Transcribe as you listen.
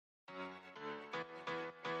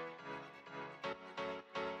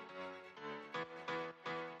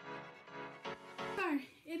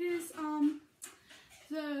it is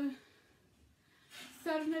the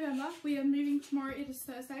 3rd of November. We are moving tomorrow. It is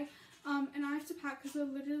Thursday. And I have to pack because we're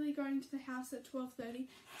literally going to the house at 12:30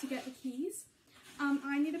 to get the keys.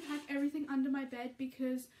 I need to pack everything under my bed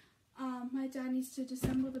because my dad needs to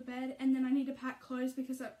disassemble the bed, and then I need to pack clothes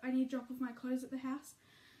because I need to drop off my clothes at the house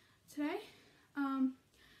today. So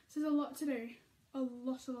there's a lot to do. A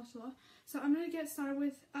lot. So I'm going to get started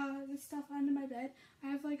with the stuff under my bed. I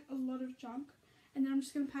have like a lot of junk, and then I'm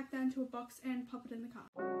just going to pack that into a box and pop it in the car.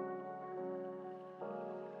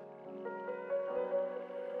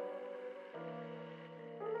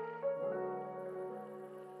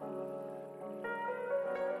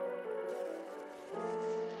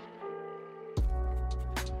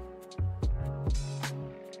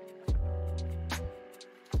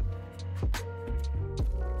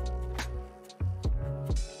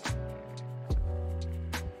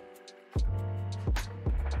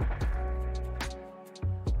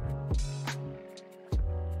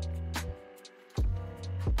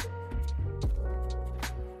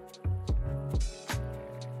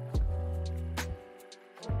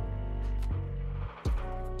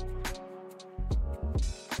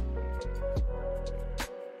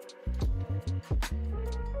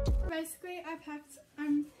 Basically,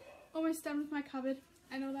 I'm almost done with my cupboard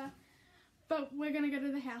and all that, but we're going to go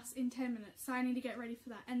to the house in 10 minutes, so I need to get ready for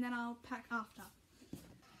that, and then I'll pack after.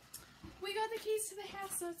 We got the keys to the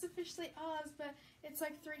house, so it's officially ours, but it's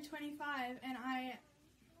like 3:25, and I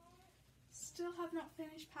still have not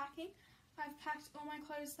finished packing. I've packed all my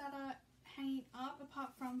clothes that are hanging up,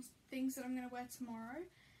 apart from things that I'm going to wear tomorrow,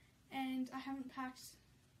 and I haven't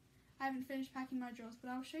finished packing my drawers, but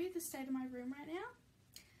I'll show you the state of my room right now.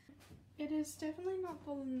 It is definitely not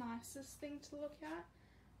the nicest thing to look at,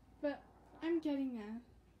 but I'm getting there.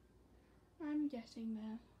 I'm getting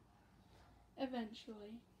there.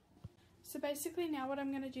 Eventually. So basically now what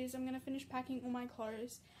I'm going to do is I'm going to finish packing all my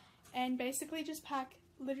clothes and basically just pack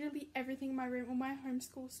literally everything in my room, all my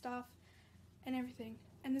homeschool stuff and everything.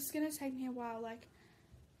 And this is going to take me a while, like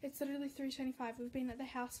it's literally 3:25. We've been at the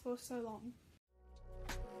house for so long.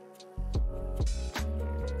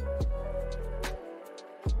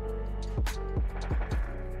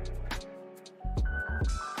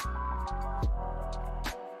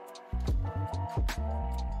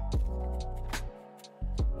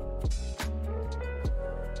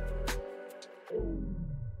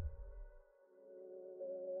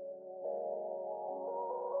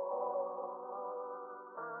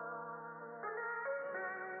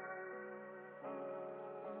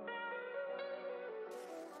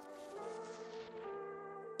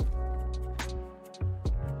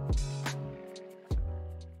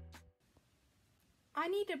 I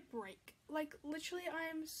need a break. Like, literally, I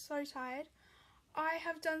am so tired. I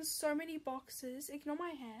have done so many boxes. Ignore my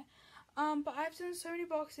hair. But I've done so many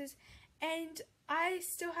boxes, and I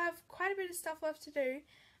still have quite a bit of stuff left to do,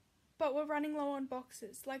 but we're running low on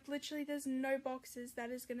boxes. Like, literally, there's no boxes that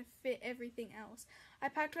is going to fit everything else. I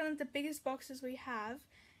packed one of the biggest boxes we have,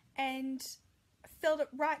 and filled it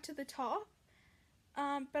right to the top.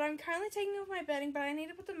 But I'm currently taking off my bedding, but I need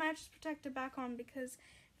to put the mattress protector back on because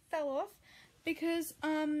it fell off. Because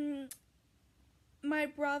my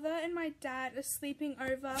brother and my dad are sleeping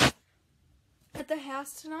over at the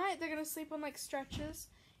house tonight. They're going to sleep on like stretchers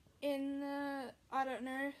in, I don't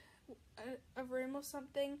know, a room or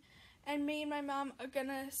something. And me and my mum are going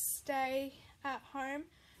to stay at home.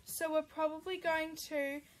 So we're probably going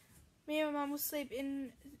to, me and my mum will sleep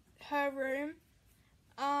in her room.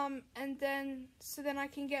 And then, so then I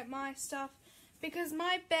can get my stuff. Because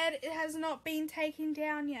my bed, it has not been taken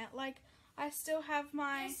down yet. Like, I still have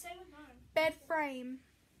my bed frame,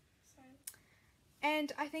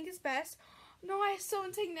 and I think it's best. No, I still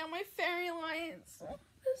haven't taken down my fairy lights.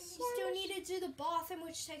 You still need to do the bathroom,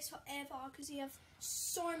 which takes forever because you have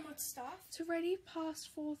so much stuff. It's already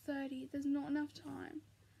past 4:30. There's not enough time.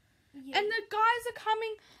 Yeah. And the guys are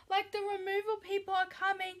coming, like the removal people are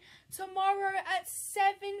coming tomorrow at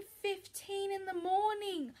 7:15 in the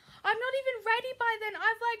morning. I'm not even ready by then.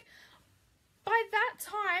 By that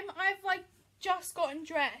time, I've like just gotten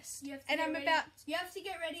dressed, and I'm about. You have to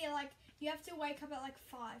get ready at like. You have to wake up at like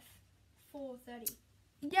 4:30.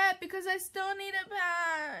 Yeah, because I still need a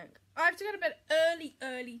bag. I have to go to bed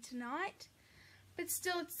early tonight, but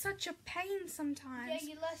still, it's such a pain sometimes.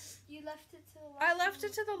 Yeah, you left it to the last. I left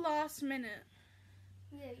it to the last minute.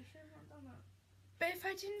 Yeah, you should have not done that. But if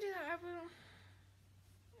I didn't do that, I would.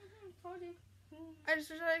 I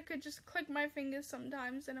just wish I could just click my fingers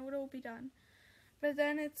sometimes, and it would all be done. But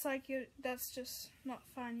then it's like that's just not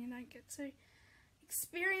fun. You don't get to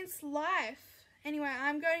experience life Anyway,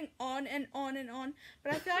 I'm going on and on and on,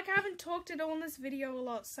 but I feel like I haven't talked at all in this video a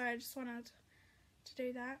lot, so I just wanted to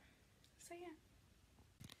do that. So yeah.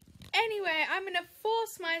 Anyway, I'm going to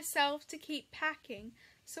force myself to keep packing.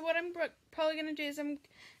 So what I'm probably going to do is I'm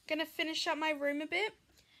going to finish up my room a bit,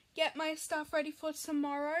 get my stuff ready for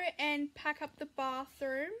tomorrow, and pack up the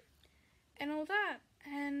bathroom and all that.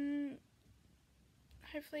 And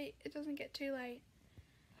hopefully it doesn't get too late.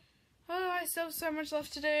 Oh, I still have so much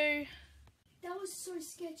left to do. That was so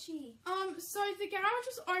sketchy. So the garage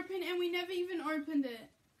was open and we never even opened it.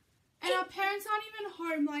 And our parents aren't even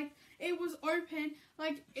home. Like, it was open.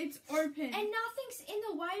 Like, it's open. And nothing's in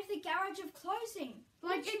the way of the garage of closing.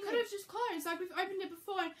 Like, it could have just closed. Like, we've opened it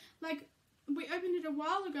before. Like, we opened it a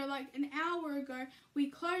while ago, like an hour ago. We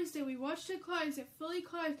closed it. We watched it close. It fully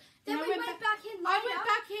closed. Then we went back in later. I went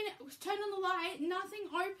back in, turned on the light, nothing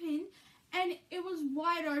opened, and it was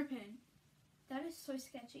wide open. That is so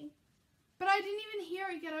sketchy. But I didn't even hear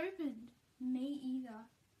it get opened. Me either.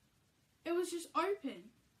 It was just open.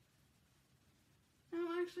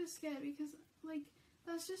 I'm actually scared because, like,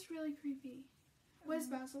 that's just really creepy. Where's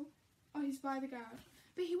Basil? Oh, he's by the garage.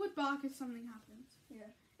 But he would bark if something happens. Yeah.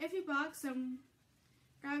 If he barks, then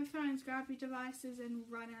grab your phones, grab your devices, and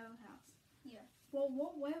run out of the house. Yeah. Well,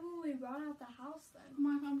 where will we run out the house then? Oh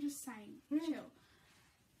my God, I'm just saying. Chill.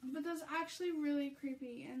 But that's actually really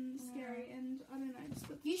creepy and scary, and I don't know. Just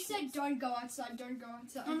you said don't go outside, don't go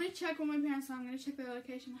outside. I'm going to check on my parents now. I'm going to check their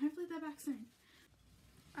location. Hopefully they're back soon.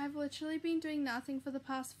 I've literally been doing nothing for the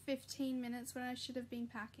past 15 minutes when I should have been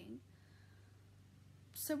packing.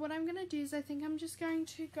 So what I'm going to do is I think I'm just going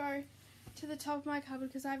to go to the top of my cupboard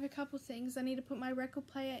because I have a couple things. I need to put my record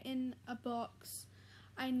player in a box.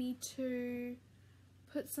 I need to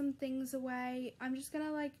put some things away. I'm just going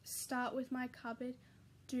to like start with my cupboard,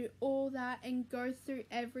 do all that and go through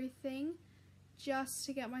everything just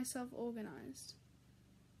to get myself organized.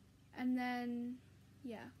 And then,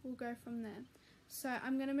 yeah, we'll go from there. So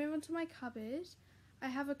I'm going to move on to my cupboard. I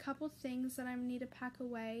have a couple things that I need to pack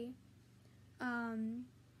away.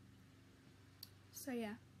 So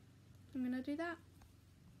yeah, I'm going to do that.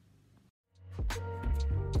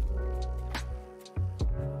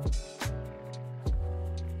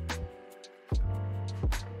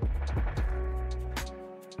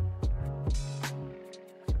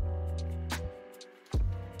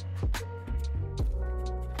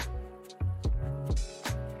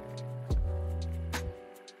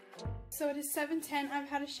 So it is 7:10. I've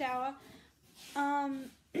had a shower.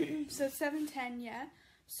 So 7:10, yeah.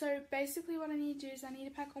 So basically what I need to do is I need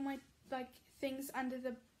to pack all my like things under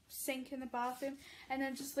the sink in the bathroom and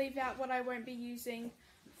then just leave out what I won't be using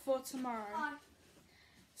for tomorrow.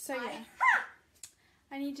 So yeah.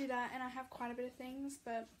 I need to do that, and I have quite a bit of things,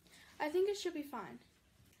 but I think it should be fine.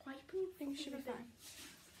 I think it should be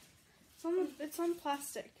fine. It's on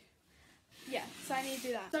plastic. Yeah, so I need to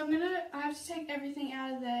do that. So I have to take everything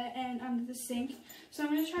out of there and under the sink. So I'm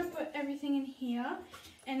going to try and put everything in here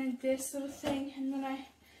and in this little thing, and then I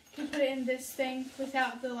can put it in this thing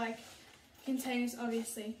without the like containers,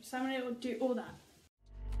 obviously. So I'm going to do all that.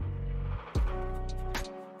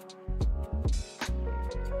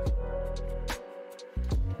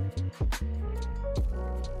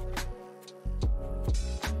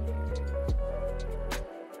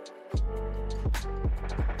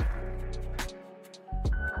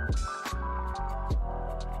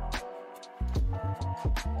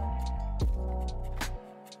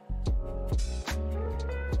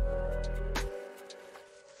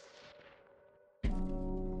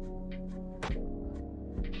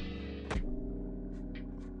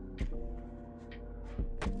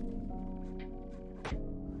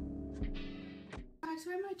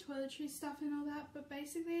 My toiletry stuff and all that, but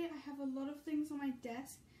basically I have a lot of things on my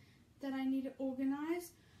desk that I need to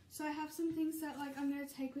organize. So I have some things that like I'm going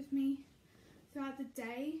to take with me throughout the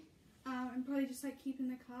day and probably just like keep in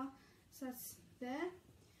the car. So that's there.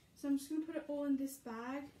 So I'm just going to put it all in this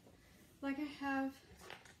bag. Like I have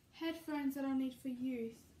headphones that I'll need for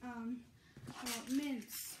youth,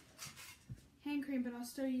 mints, hand cream, but I'll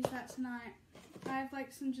still use that tonight. I have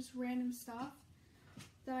like some just random stuff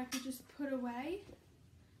that I could just put away.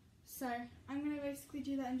 So I'm going to basically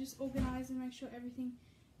do that and just organise and make sure everything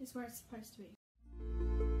is where it's supposed to be.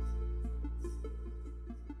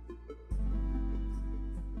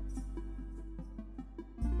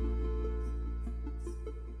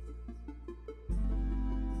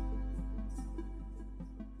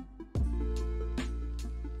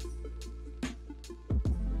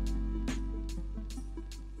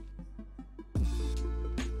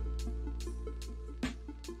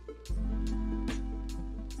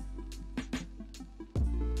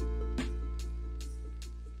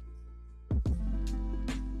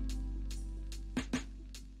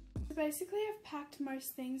 basically I've packed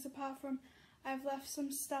most things apart from I've left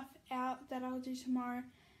some stuff out that I'll do tomorrow.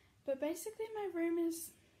 But basically my room is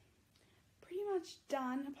pretty much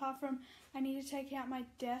done apart from I need to take out my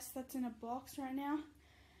desk that's in a box right now.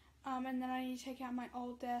 And then I need to take out my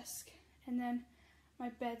old desk, and then my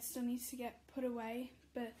bed still needs to get put away.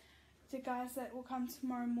 But the guys that will come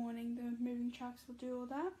tomorrow morning, the moving trucks, will do all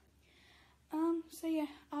that. So yeah,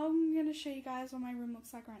 I'm going to show you guys what my room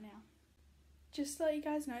looks like right now. Just to let you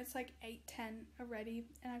guys know, it's like 8:10 already,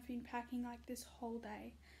 and I've been packing like this whole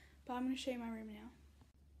day. But I'm going to show you my room now.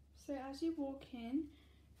 So as you walk in,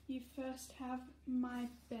 you first have my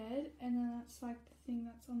bed, and then that's like the thing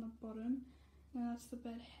that's on the bottom. And that's the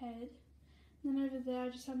bed head. And then over there I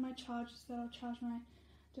just have my chargers that I'll charge my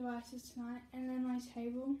devices tonight. And then my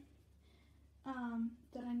table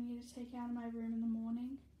that I need to take out of my room in the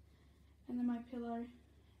morning. And then my pillow.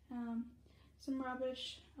 Some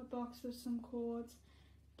rubbish, a box with some cords,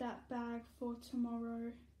 that bag for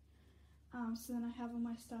tomorrow. So then I have all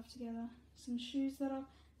my stuff together. Some shoes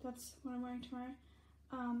that's what I'm wearing tomorrow.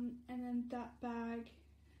 And then that bag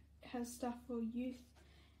has stuff for youth.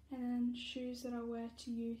 And then shoes that I'll wear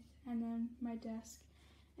to youth, and then my desk.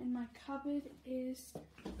 And my cupboard is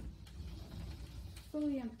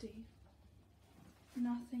fully empty.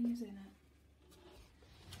 Nothing is in it.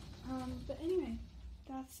 But anyway,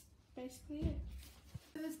 that's basically it.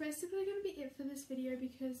 So that's basically going to be it for this video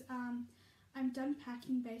because I'm done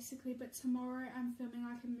packing basically, but tomorrow I'm filming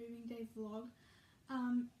like a moving day vlog.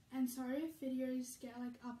 And sorry if videos get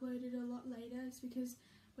like uploaded a lot later, it's because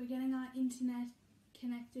we're getting our internet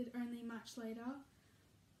connected only much later.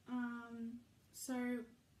 So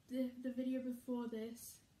the video before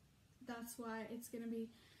this, that's why it's gonna be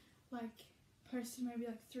like posted maybe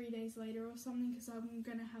like 3 days later or something, because I'm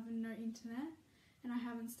gonna have no internet and I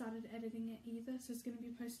haven't started editing it either, so it's gonna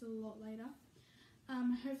be posted a lot later.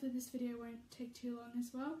 Hopefully this video won't take too long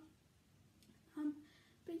as well.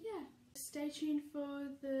 But yeah, stay tuned for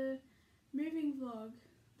the moving vlog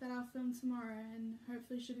that I'll film tomorrow, and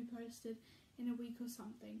hopefully should be posted in a week or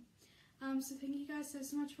something. So thank you guys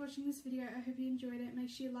so much for watching this video. I hope you enjoyed it. Make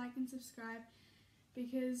sure you like and subscribe,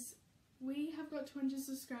 because we have got 200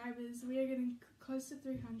 subscribers. We are getting close to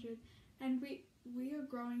 300, and we are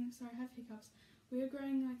growing. Sorry, I have hiccups. We are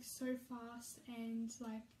growing like so fast, and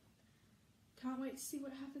like can't wait to see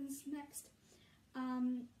what happens next.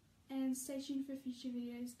 And stay tuned for future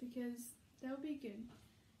videos because they'll be good.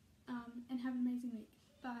 And have an amazing week.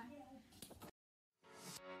 Bye.